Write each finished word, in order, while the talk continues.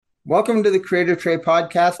Welcome to the Creative Trey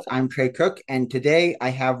podcast. I'm Trey Cook, and today I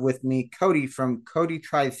have with me Cody from Cody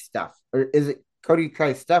Tries Stuff. Or is it Cody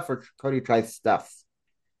Tries Stuff or Cody Tries Stuff?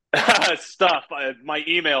 Stuff. My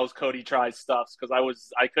email is Cody Tries Stuffs because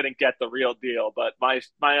I couldn't get the real deal, but my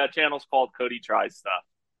channel's called Cody Tries Stuff.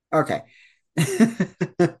 Okay.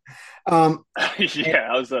 um, and-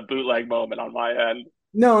 Yeah, that was a bootleg moment on my end,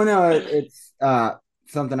 no, it's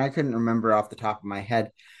something I couldn't remember off the top of my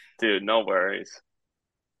head. dude. No worries.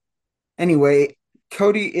 Anyway,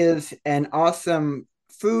 Cody is an awesome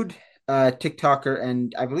food TikToker,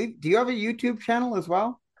 and I believe, do you have a YouTube channel as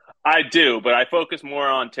well? I do, but I focus more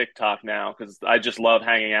on TikTok now because I just love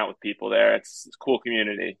hanging out with people there. It's a cool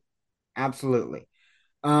community. Absolutely.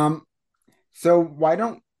 Um, So why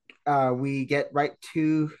don't we get right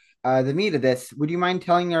to the meat of this? Would you mind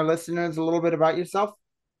telling our listeners a little bit about yourself?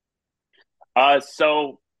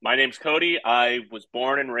 So my name's Cody. I was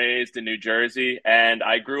born and raised in New Jersey, and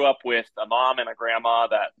I grew up with a mom and a grandma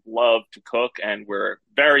that loved to cook and were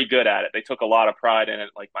very good at it. They took a lot of pride in it.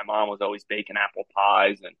 Like my mom was always baking apple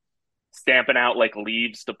pies and stamping out like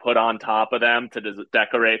leaves to put on top of them to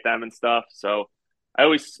decorate them and stuff. So I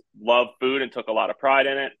always loved food and took a lot of pride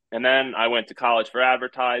in it. And then I went to college for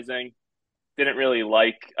advertising. Didn't really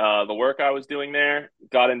like the work I was doing there.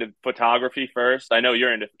 Got into photography first. I know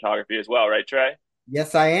you're into photography as well, right, Trey?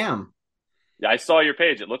 Yes, I am. Yeah, I saw your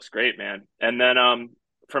page. It looks great, man. And then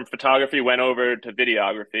from photography went over to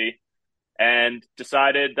videography and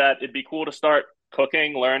decided that it'd be cool to start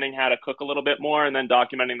cooking, learning how to cook a little bit more, and then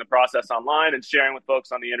documenting the process online and sharing with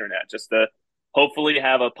folks on the internet, just to hopefully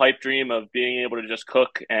have a pipe dream of being able to just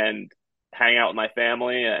cook and hang out with my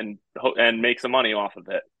family and make some money off of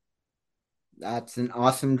it. That's an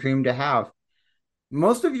awesome dream to have.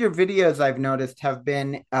 Most of your videos I've noticed have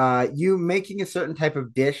been you making a certain type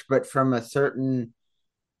of dish, but from a certain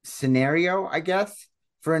scenario, I guess.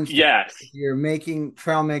 For instance, Yes. if you're making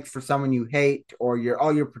trail mix for someone you hate, or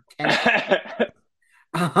you're pretending,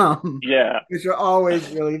 Yeah. which are always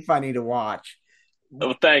really funny to watch.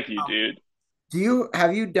 Well, thank you, Um, dude. do you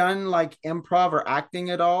have you done like improv or acting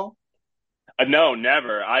at all? No,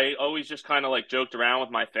 never. I always just kind of like joked around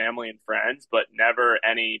with my family and friends, but never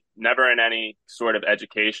in any sort of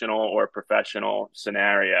educational or professional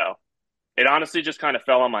scenario. It honestly just kind of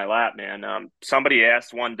fell on my lap, man. Somebody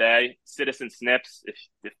asked one day, Citizen Snips,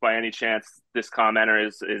 if by any chance this commenter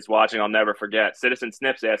is watching, I'll never forget. Citizen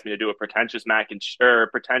Snips asked me to do a pretentious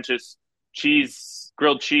pretentious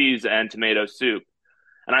grilled cheese and tomato soup.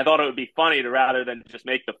 And I thought it would be funny to rather than just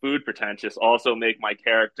make the food pretentious, also make my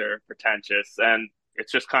character pretentious. And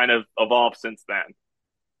it's just kind of evolved since then.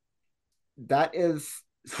 That is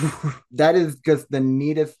that is just the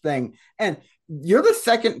neatest thing. And you're the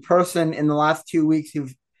second person in the last 2 weeks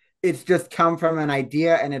who've it's just come from an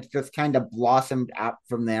idea and it's just kind of blossomed out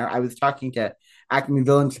from there. I was talking to Acme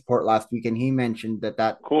Villain Support last week, and he mentioned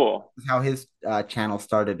that Cool. was how his channel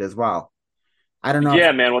started as well. I don't know if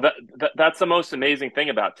Yeah, man. Well, that's the most amazing thing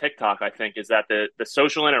about TikTok, I think, is that the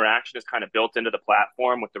social interaction is kind of built into the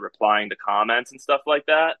platform with the replying to comments and stuff like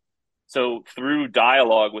that. So through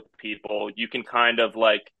dialogue with people, you can kind of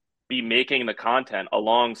like be making the content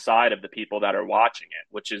alongside of the people that are watching it,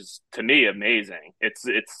 which is to me amazing. It's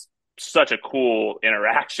such a cool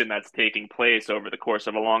interaction that's taking place over the course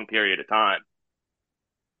of a long period of time.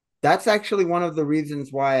 that's actually one of the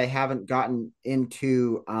reasons why I haven't gotten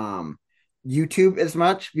into YouTube as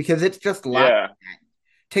much because it's just lacking. Yeah,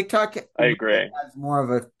 TikTok I really agree. has more of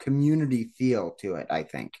a community feel to it, I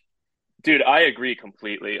think. Dude, I agree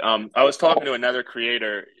completely. I was talking to another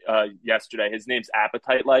creator yesterday. His name's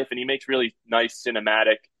Appetite Life, and he makes really nice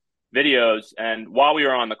cinematic videos. And while we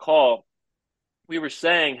were on the call, we were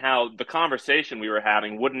saying how the conversation we were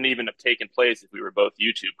having wouldn't even have taken place if we were both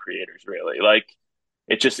YouTube creators, really. Like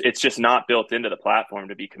it's just not built into the platform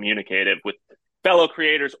to be communicative with fellow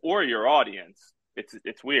creators or your audience.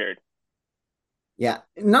 It's weird. Yeah,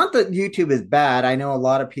 not that YouTube is bad. I know a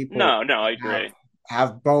lot of people No, no, I have agree.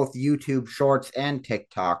 have both YouTube Shorts and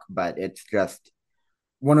TikTok, but it's just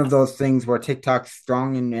one of those things where TikTok's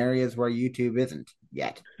strong in areas where YouTube isn't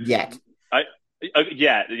yet. Yet. I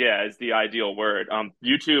yeah, yeah is the ideal word.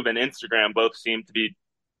 YouTube and Instagram both seem to be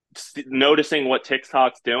noticing what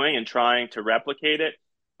TikTok's doing and trying to replicate it.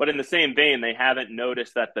 But in the same vein, they haven't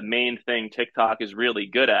noticed that the main thing TikTok is really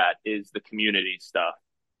good at is the community stuff.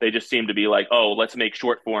 They just seem to be like, oh, let's make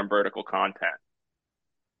short form vertical content.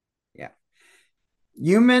 Yeah.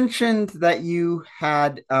 You mentioned that you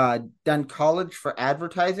had done college for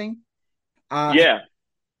advertising. Uh, Yeah.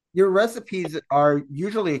 your recipes are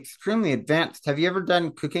usually extremely advanced. Have you ever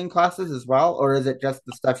done cooking classes as well, or is it just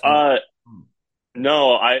the stuff you? Uh,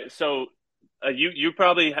 no, so you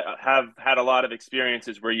probably have had a lot of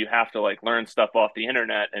experiences where you have to like learn stuff off the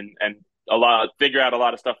internet and a lot figure out a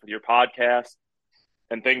lot of stuff with your podcast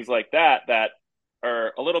and things like that that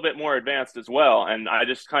are a little bit more advanced as well. And I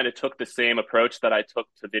just kind of took the same approach that I took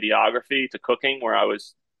to videography, to cooking, where I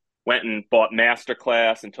was went and bought master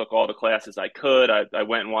class and took all the classes I could. I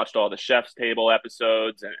went and watched all the chef's table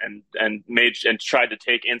episodes and made and tried to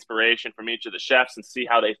take inspiration from each of the chefs and see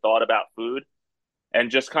how they thought about food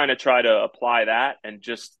and just kind of try to apply that and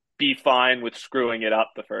just be fine with screwing it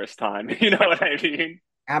up the first time. You know what I mean?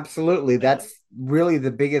 Absolutely. That's really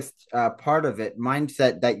the biggest part of it.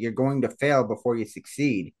 Mindset that you're going to fail before you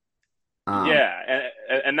succeed. Um, Yeah,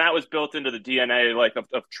 and that was built into the DNA, like of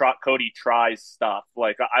Cody tries stuff.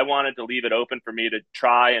 Like I wanted to leave it open for me to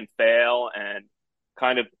try and fail and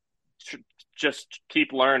kind of tr just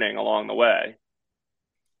keep learning along the way.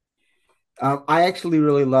 I actually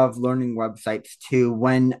really love learning websites too.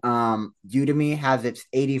 When Udemy has its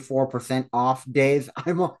 84% off days,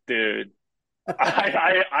 Dude,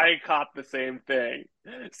 I cop the same thing.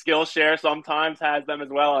 Skillshare sometimes has them as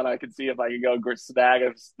well, and I can see if I can go snag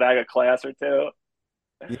a class or two.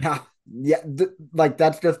 yeah, yeah, like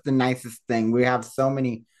that's just the nicest thing. We have so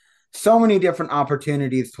many different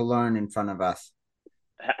opportunities to learn in front of us.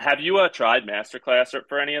 Have you tried Masterclass or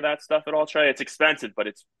for any of that stuff at all, Trey? It's expensive, but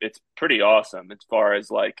it's pretty awesome as far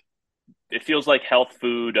as like it feels like health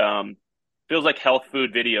food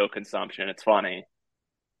video consumption. It's funny.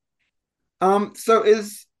 So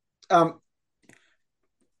is um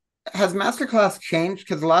has Masterclass changed?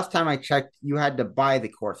 Because the last time I checked, you had to buy the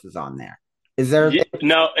courses on there. Is there? Yeah,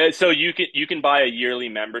 no, so you can buy a yearly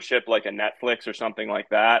membership like a Netflix or something like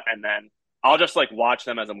that, and then I'll just like watch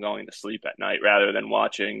them as I'm going to sleep at night rather than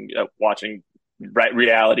watching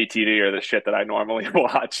reality TV or the shit that I normally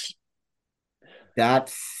watch.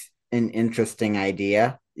 That's an interesting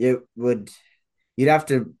idea. You'd have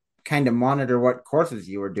to kind of monitor what courses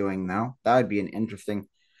you were doing, though. That would be an interesting.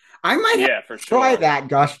 I might have Yeah, for to try sure. that.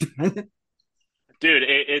 Gosh darn it. Dude,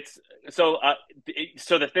 it's so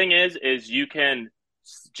so the thing is you can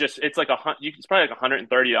just it's like it's probably like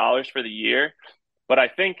 $130 for the year, but I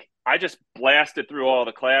think I just blasted through all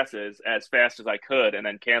the classes as fast as I could and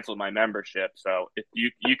then canceled my membership. So if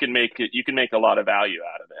you can make it, you can make a lot of value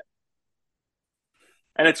out of it.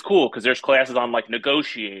 And it's cool because there's classes on like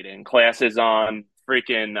negotiating, classes on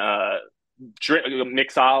freaking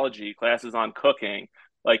mixology, classes on cooking.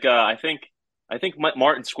 Like I think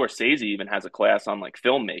Martin Scorsese even has a class on like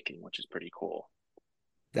filmmaking, which is pretty cool.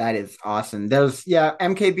 That is awesome. There's yeah,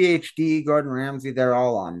 MKBHD, Gordon Ramsay. They're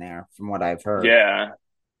all on there, from what I've heard. Yeah,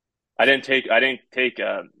 I didn't take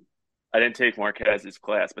Marquez's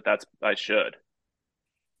class, but that's I should.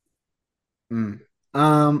 Mm.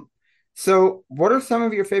 Um. So, what are some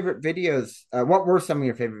of your favorite videos? What were some of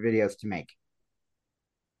your favorite videos to make?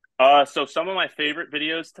 So some of my favorite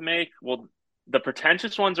videos to make, well, the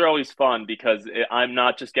pretentious ones are always fun because I'm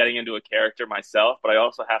not just getting into a character myself, but I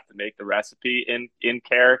also have to make the recipe in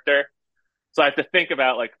character. So I have to think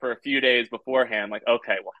about like for a few days beforehand, like,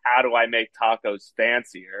 okay, well, how do I make tacos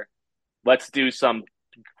fancier? Let's do some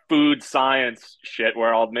food science shit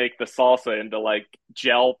where I'll make the salsa into like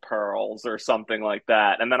gel pearls or something like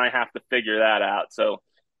that. And then I have to figure that out. So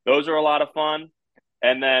those are a lot of fun.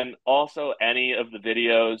 And then also any of the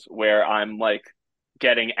videos where I'm like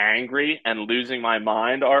getting angry and losing my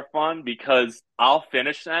mind are fun because I'll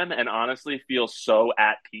finish them and honestly feel so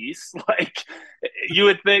at peace. Like you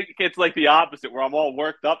would think it's like the opposite where I'm all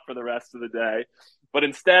worked up for the rest of the day. But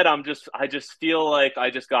instead I just feel like I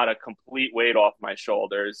just got a complete weight off my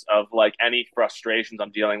shoulders of like any frustrations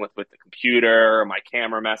I'm dealing with the computer or my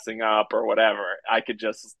camera messing up or whatever. I could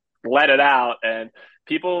just let it out and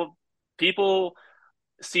people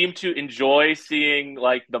seem to enjoy seeing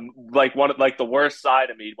like the worst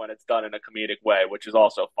side of me when it's done in a comedic way, which is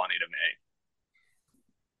also funny to me.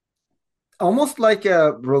 Almost like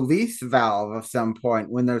a release valve of some point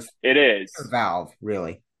when there's It a is valve,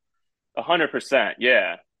 really. 100%,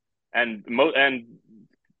 yeah. And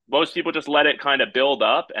most people just let it kind of build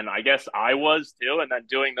up, and I guess I was too. And then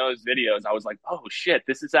doing those videos, I was like, oh shit,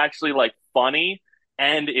 this is actually like funny,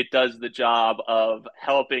 and it does the job of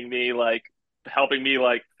helping me like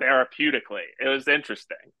therapeutically. It was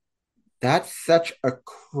interesting. That's such a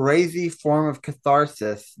crazy form of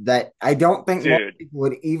catharsis that I don't think most Dude, people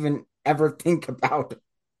would even ever think about.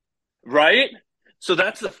 right? So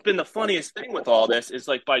been the funniest thing with all this is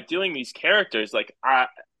like by doing these characters, like I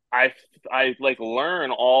I like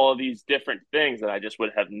learn all of these different things that I just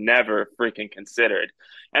would have never freaking considered.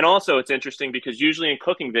 And also it's interesting because usually in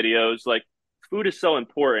cooking videos, like food is so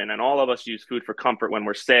important, and all of us use food for comfort when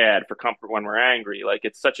we're sad, for comfort when we're angry. Like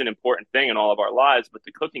it's such an important thing in all of our lives, but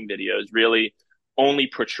the cooking videos really only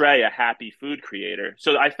portray a happy food creator.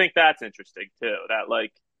 So I think that's interesting too, that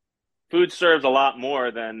like food serves a lot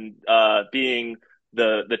more than being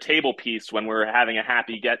the table piece when we're having a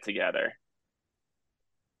happy get together.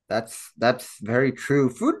 That's very true.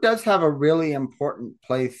 Food does have a really important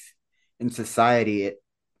place in society. It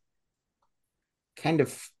kind of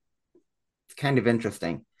it's kind of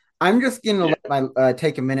interesting. I'm just gonna Yeah, let my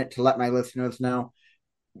take a minute to let my listeners know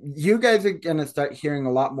you guys are gonna start hearing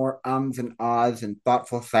a lot more ums and ahs and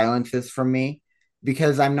thoughtful silences from me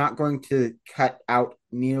because I'm not going to cut out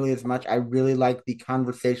nearly as much. I really like the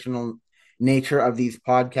conversational nature of these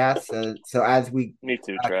podcasts. So as we me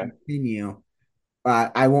too, Trey. continue,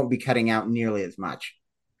 I won't be cutting out nearly as much.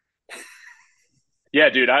 Yeah,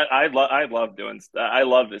 dude, I love doing I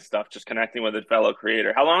love this stuff, just connecting with a fellow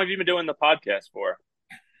creator. How long have you been doing the podcast for?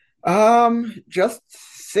 Just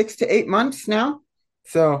 6 to 8 months now.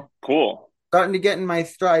 So Cool. starting to get in my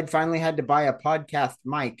stride. Finally had to buy a podcast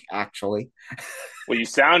mic, actually. Well, you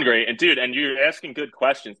sound great. And dude, and you're asking good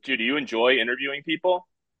questions. Dude, do you enjoy interviewing people?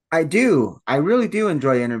 I do. I really do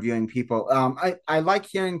enjoy interviewing people. I like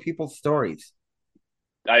hearing people's stories.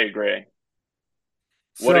 I agree.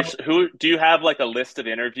 What So is who do you have like a list of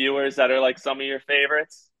interviewers that are like some of your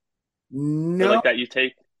favorites or no, like that you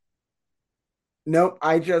take? nope.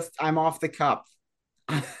 I'm off the cuff.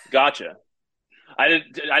 Gotcha. I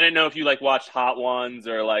didn't know if you like watched Hot Ones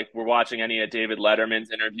or like were watching any of David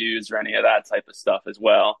Letterman's interviews or any of that type of stuff as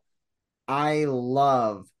well. I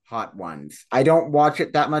love Hot Ones. I don't watch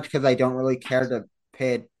it that much because I don't really care to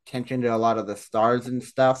pay attention to a lot of the stars and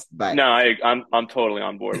stuff. But No, I'm totally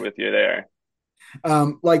on board with you there.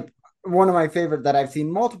 like one of my favorite that I've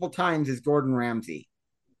seen multiple times is Gordon Ramsay.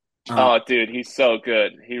 Um, Oh, dude, he's so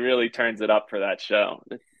good. He really turns it up for that show.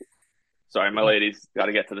 Sorry, my lady's got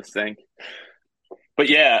to get to the sink. But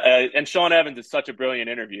yeah, and Sean Evans is such a brilliant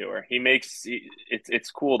interviewer.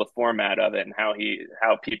 It's cool the format of it and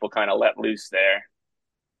how people kind of let loose there.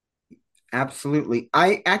 Absolutely.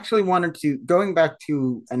 I actually wanted to, going back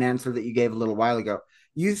to an answer that you gave a little while ago,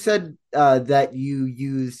 you said that you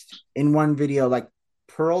used in one video like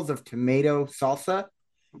pearls of tomato salsa.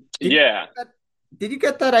 Did you, Yeah. did you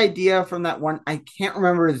get that idea from that one? I can't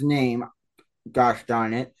remember his name. Gosh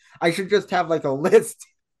darn it. I should just have like a list.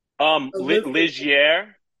 A list. Ligier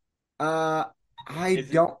Uh, I is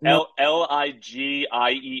it don't know.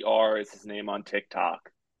 Ligier is his name on TikTok.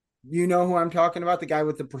 You know who I'm talking about? The guy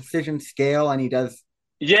with the precision scale and he does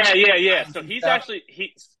Yeah. So he's stuff. actually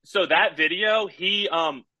he so that video,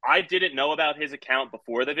 I didn't know about his account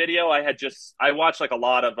before the video. I watched like a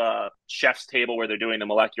lot of Chef's Table where they're doing the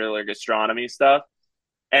molecular gastronomy stuff.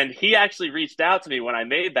 And he actually reached out to me when I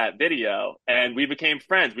made that video and we became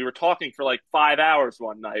friends. We were talking for like 5 hours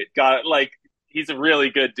one night. Got like he's a really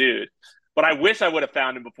good dude. But I wish I would have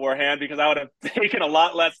found him beforehand because I would have taken a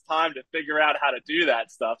lot less time to figure out how to do that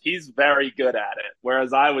stuff. He's very good at it.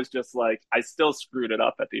 Whereas I was just like, I still screwed it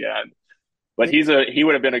up at the end. But he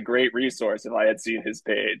would have been a great resource if I had seen his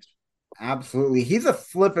page. Absolutely. He's a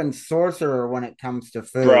flippin' sorcerer when it comes to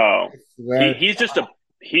food. Bro, I he swear. he's just a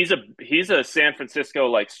he's a San Francisco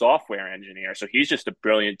like software engineer, so he's just a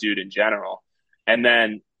brilliant dude in general. And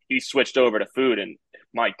then he switched over to food, and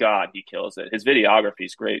my God, he kills it. His videography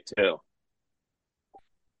is great too.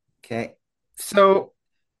 Okay. So,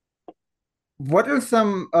 what are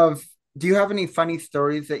some of, do you have any funny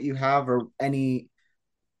stories that you have, or any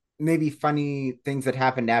maybe funny things that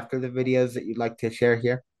happened after the videos that you'd like to share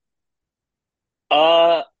here?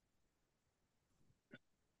 Uh,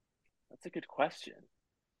 that's a good question.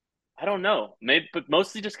 I don't know. Maybe, but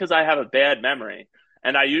mostly just because I have a bad memory.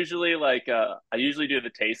 And I usually do the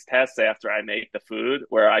taste tests after I make the food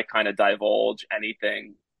where I kind of divulge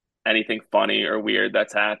anything funny or weird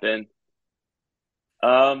that's happened.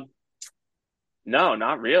 Um, no,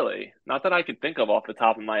 not really. Not that I can think of off the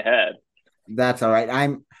top of my head. That's all right.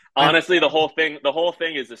 I'm Honestly, the whole thing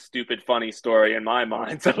is a stupid funny story in my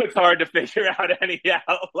mind, so it's hard to figure out any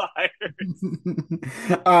outliers.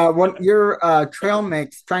 when your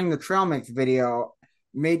trying the trail mix video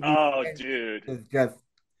made me Oh, think dude. is just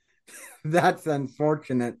that's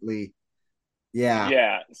unfortunately, yeah,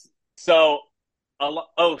 Yeah. So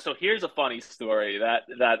so here's a funny story that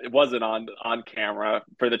it wasn't on camera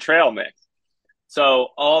for the trail mix. So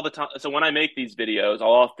all the time, so when I make these videos, I'll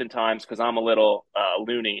oftentimes, because I'm a little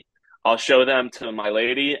loony, I'll show them to my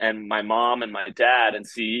lady and my mom and my dad and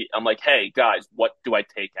see. I'm like, hey guys, what do I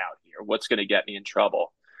take out here? What's going to get me in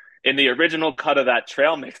trouble? in the original cut of that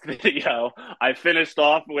trail mix video, I finished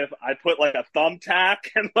off with I put like a thumbtack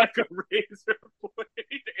and like a razor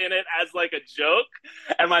blade in it as like a joke.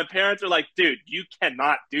 And my parents are like, dude, you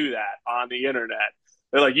cannot do that on the internet.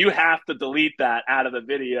 They're like, you have to delete that out of the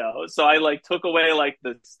video. So I like took away like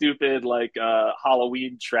the stupid like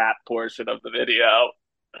Halloween trap portion of the video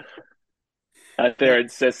at Yeah, their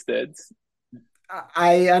insistence.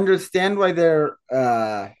 I understand why they're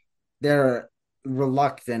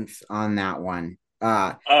reluctant on that one.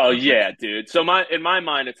 Oh yeah, dude. So my in my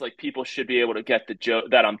mind, it's like people should be able to get the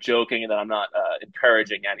joke that I'm joking and that I'm not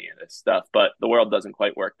encouraging any of this stuff. But the world doesn't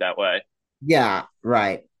quite work that way. Yeah,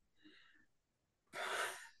 right.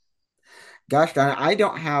 Gosh darn it, I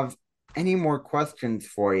don't have any more questions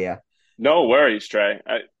for you. No worries, Trey.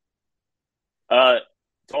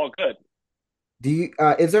 It's all good. Do you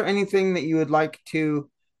is there anything that you would like to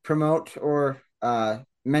promote or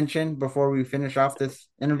mention before we finish off this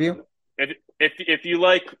interview? If you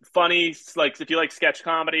like funny, like if you like sketch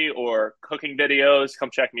comedy or cooking videos, come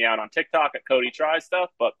check me out on TikTok at Cody Try Stuff.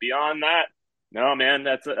 But beyond that, no, man,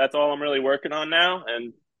 that's all I'm really working on now,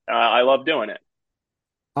 and I love doing it.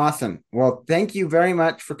 Awesome. Well, thank you very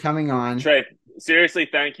much for coming on. Trey, seriously,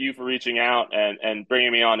 thank you for reaching out and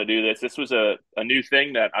bringing me on to do this. This was a new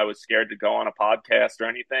thing that I was scared to go on a podcast or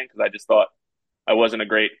anything because I just thought I wasn't a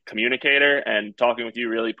great communicator, and talking with you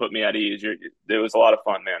really put me at ease. It was a lot of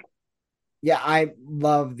fun, man. Yeah, I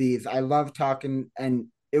love these. I love talking, and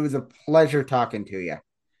it was a pleasure talking to you.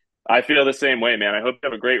 I feel the same way, man. I hope you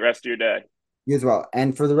have a great rest of your day. You as well.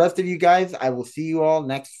 And for the rest of you guys, I will see you all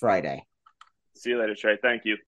next Friday. See you later, Trey. Thank you.